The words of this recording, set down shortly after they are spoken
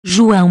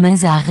João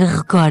Manzarra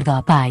recorda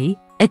ao pai: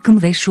 a que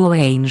me deixou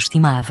é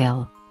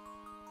inestimável.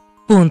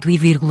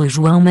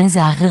 João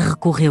Manzarra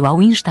recorreu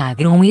ao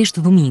Instagram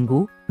este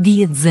domingo,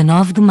 dia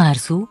 19 de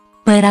março,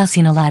 para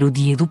assinalar o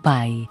Dia do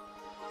Pai.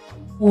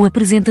 O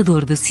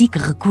apresentador da SIC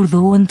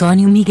recordou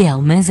António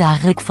Miguel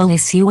Manzarra, que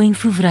faleceu em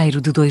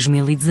fevereiro de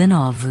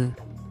 2019.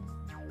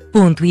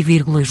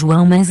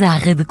 João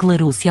Manzarra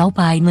declarou-se ao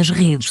pai nas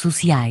redes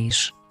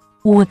sociais.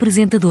 O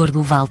apresentador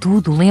do Vale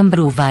Tudo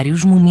lembrou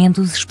vários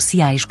momentos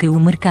especiais que o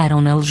marcaram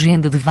na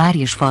legenda de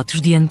várias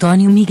fotos de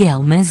António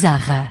Miguel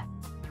Manzarra.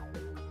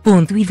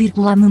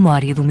 A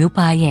memória do meu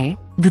pai é,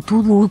 de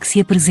tudo o que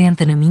se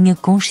apresenta na minha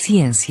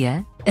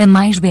consciência, a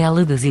mais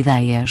bela das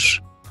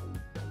ideias.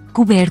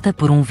 Coberta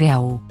por um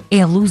véu,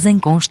 é luz em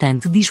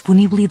constante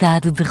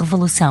disponibilidade de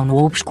revelação no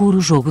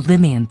obscuro jogo da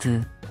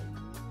mente.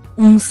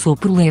 Um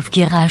sopro leve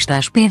que arrasta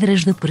as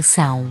pedras da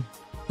pressão.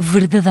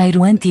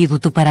 Verdadeiro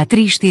antídoto para a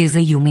tristeza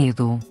e o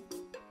medo.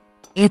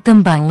 É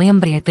também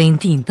lembrete em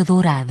tinta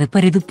dourada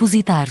para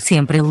depositar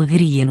sempre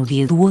alegria no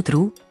dia do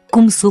outro.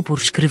 Começou por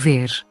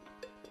escrever.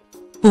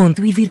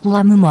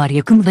 A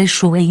memória que me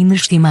deixou é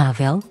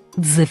inestimável,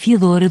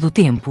 desafiadora do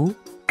tempo,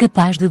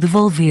 capaz de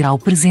devolver ao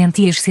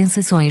presente as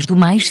sensações do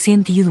mais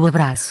sentido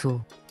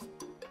abraço.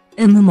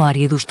 A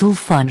memória dos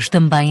telefones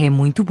também é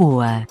muito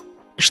boa.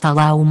 Está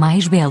lá o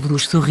mais belo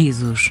dos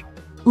sorrisos.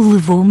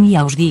 Levou-me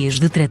aos dias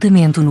de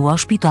tratamento no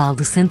hospital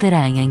de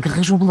Santarém em que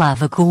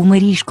rejubilava com o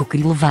marisco que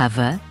lhe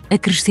levava,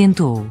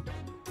 acrescentou.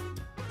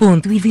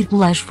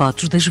 As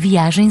fotos das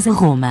viagens a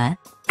Roma,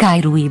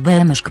 Cairo e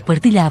Bahamas que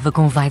partilhava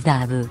com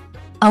vaidade.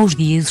 Aos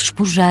dias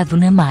espojado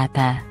na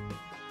mata.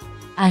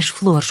 Às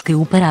flores que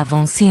o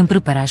paravam sempre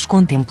para as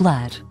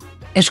contemplar.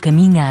 As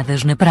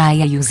caminhadas na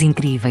praia e os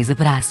incríveis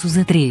abraços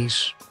a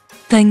três.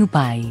 Tenho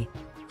pai.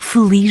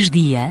 Feliz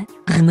dia,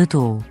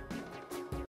 rematou.